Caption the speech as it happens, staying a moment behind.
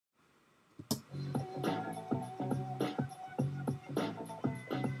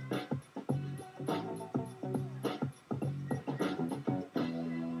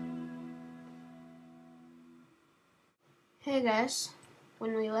Hey guys,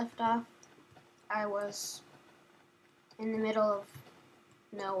 when we left off, I was in the middle of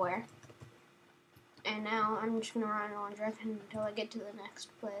nowhere, and now I'm just gonna run in one direction until I get to the next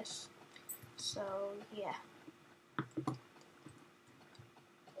place. So yeah.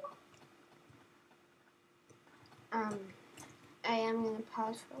 I am gonna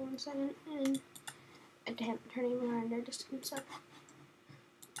pause for 1 second and attempt turning my render distance up.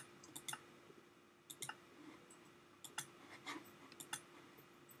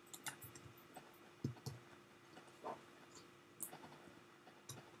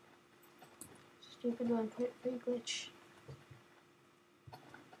 Stupid one, free glitch.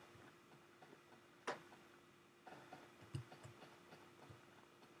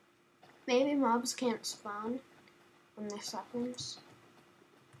 Maybe mobs can't spawn when they're saplings.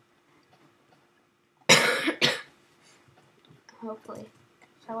 Hopefully.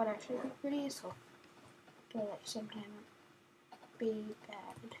 That would actually be pretty useful. But at the same time, be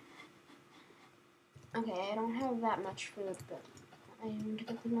bad. Okay, I don't have that much food, but I need to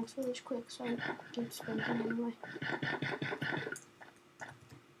get the next village quick, so I keep sprinting anyway.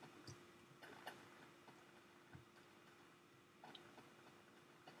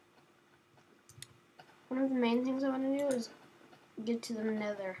 One of the main things I want to do is get to the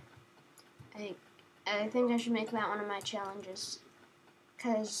nether. I think I should make that one of my challenges.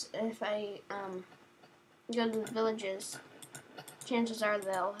 Because if I go to the villages, chances are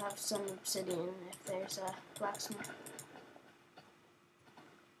they'll have some obsidian if there's a blacksmith.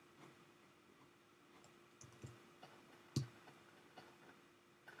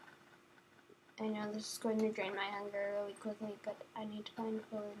 I know this is going to drain my hunger really quickly, but I need to find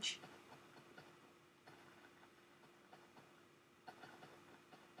a village.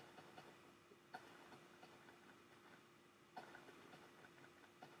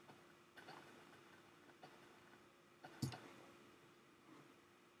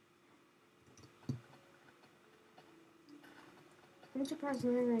 I'm surprised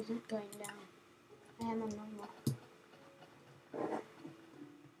the river isn't going down. I am on normal.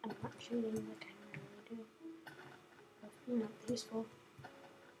 I'm not shooting like I normally do. But, peaceful.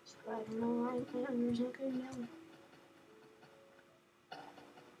 So I don't know why my hunger isn't going down.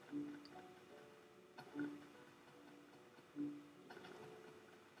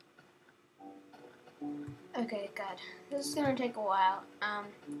 Okay, God. This is gonna take a while.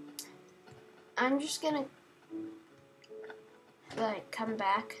 I'm just gonna come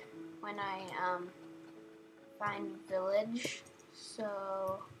back when I find village.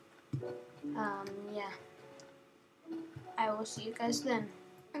 So yeah. I will see you guys then.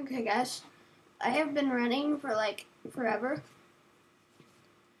 Okay guys. I have been running for forever,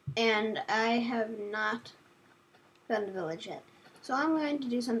 and I have not found a village yet. So I'm going to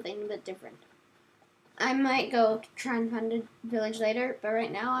do something a bit different. I might go try and find a village later, but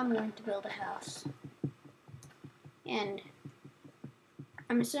right now I'm going to build a house. And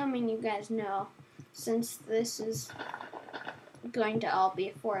I'm assuming you guys know, since this is going to all be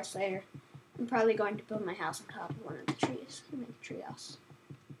a forest later, I'm probably going to build my house on top of one of the trees and make a tree house.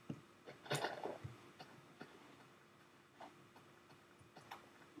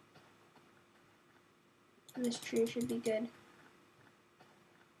 And this tree should be good.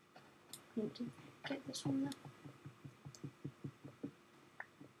 Need to get this one though.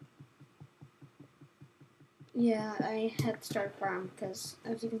 Yeah, I had to start a farm because,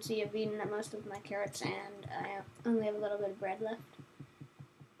 as you can see, I've eaten most of my carrots and I only have a little bit of bread left.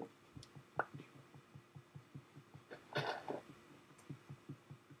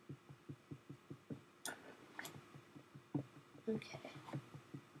 Okay.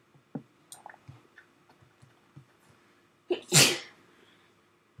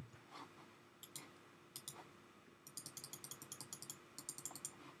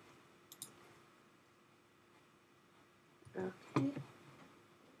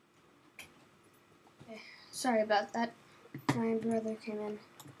 Sorry about that. My brother came in.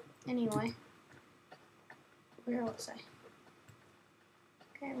 Anyway, where was I?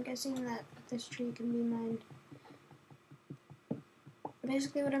 Okay, I'm guessing that this tree can be mined.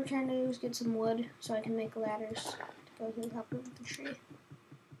 Basically, what I'm trying to do is get some wood so I can make ladders to go to the top of the tree.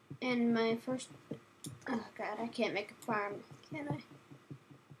 And my first... Oh god, I can't make a farm, can I?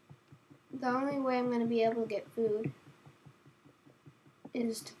 The only way I'm going to be able to get food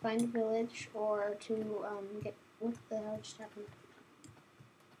is to find a village or to get... What the hell just happened?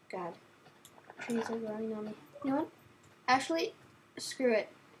 God. Trees are growing on me. You know what? Actually, screw it.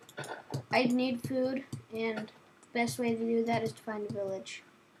 I need food, and the best way to do that is to find a village.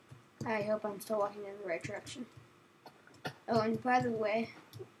 I hope I'm still walking in the right direction. Oh, and by the way,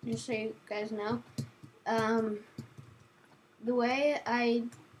 just so you guys know, the way I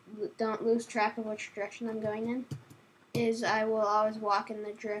don't lose track of which direction I'm going in is I will always walk in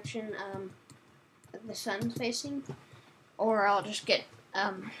the direction the sun's facing, or I'll just get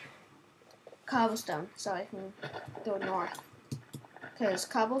cobblestone so I can go north. Because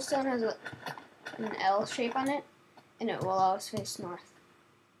cobblestone has an L shape on it, and it will always face north,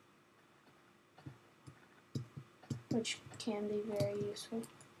 which can be very useful.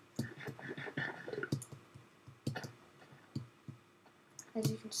 As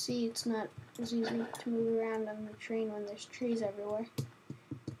you can see, it's not as easy to move around on the train when there's trees everywhere,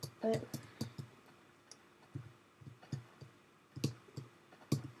 but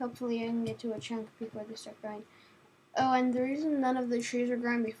hopefully I can get to a chunk before they start growing. Oh, and the reason none of the trees were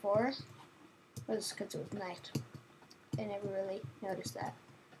growing before was because it was night. I never really noticed that,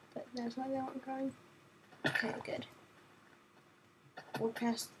 but that's why they weren't growing. Okay, good. We're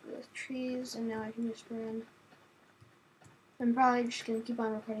past the trees, and now I can just run. I'm probably just going to keep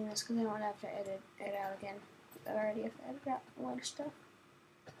on recording this because I don't want to have to edit it out again. I already have to edit out a lot of stuff.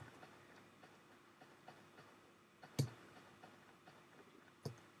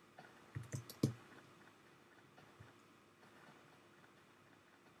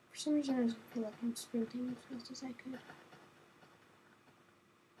 For some reason, I just feel like I'm sprinting as fast as I could.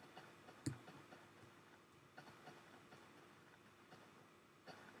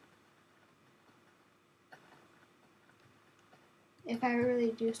 If I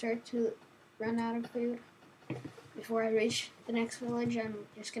really do start to run out of food before I reach the next village, I'm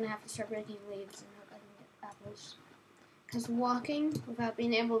just going to have to start breaking leaves and hope I can get apples. Because walking without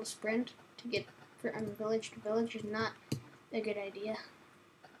being able to sprint to get from village to village is not a good idea.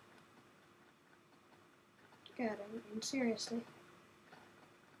 God, I mean, seriously.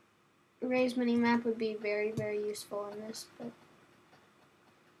 A raised mini-map would be very, very useful in this, but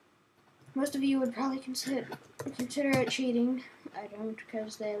most of you would probably consider it cheating. I don't,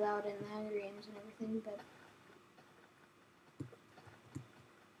 because they allow it in the Hunger Games and everything, but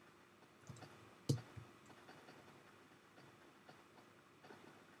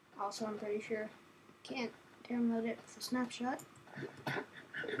also I'm pretty sure you can't download it with a snapshot.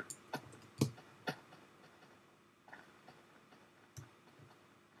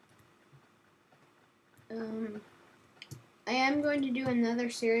 I am going to do another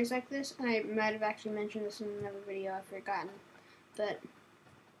series like this, and I might have actually mentioned this in another video, I've forgotten, but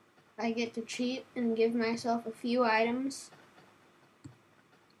I get to cheat and give myself a few items,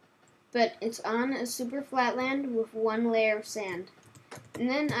 but it's on a super flat land with one layer of sand. And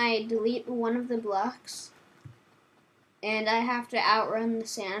then I delete one of the blocks, and I have to outrun the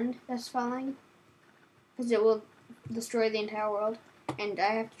sand that's falling, because it will destroy the entire world, and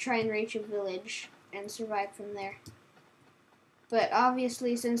I have to try and reach a village and survive from there. But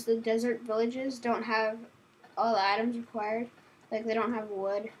obviously, since the desert villages don't have all the items required, like they don't have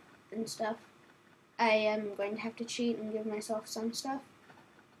wood and stuff, I am going to have to cheat and give myself some stuff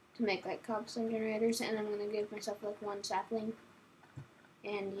to make like cobblestone generators, and I'm going to give myself like one sapling,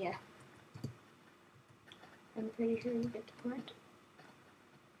 and yeah. I'm pretty sure you get the point.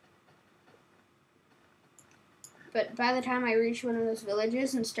 But by the time I reach one of those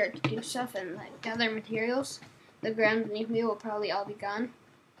villages and start to do stuff and like gather materials, the ground beneath me will probably all be gone.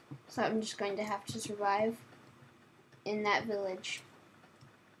 So I'm just going to have to survive in that village.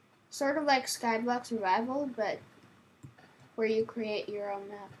 Sort of like Skyblock Survival, but where you create your own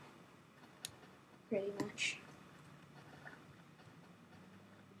map. Pretty much.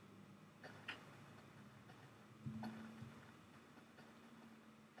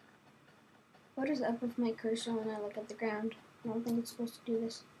 What is up with my cursor when I look at the ground? I don't think it's supposed to do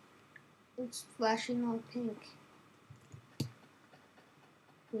this. It's flashing all pink.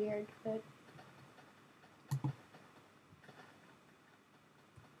 Weird, but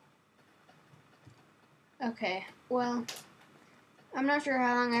okay, well, I'm not sure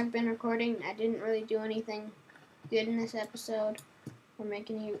how long I've been recording. I didn't really do anything good in this episode or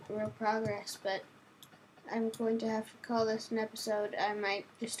make any real progress, but I'm going to have to call this an episode. I might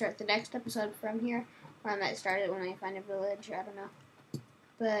just start the next episode from here, or I might start it when I find a village. I don't know.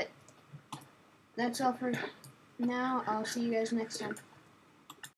 But that's all for now. I'll see you guys next time.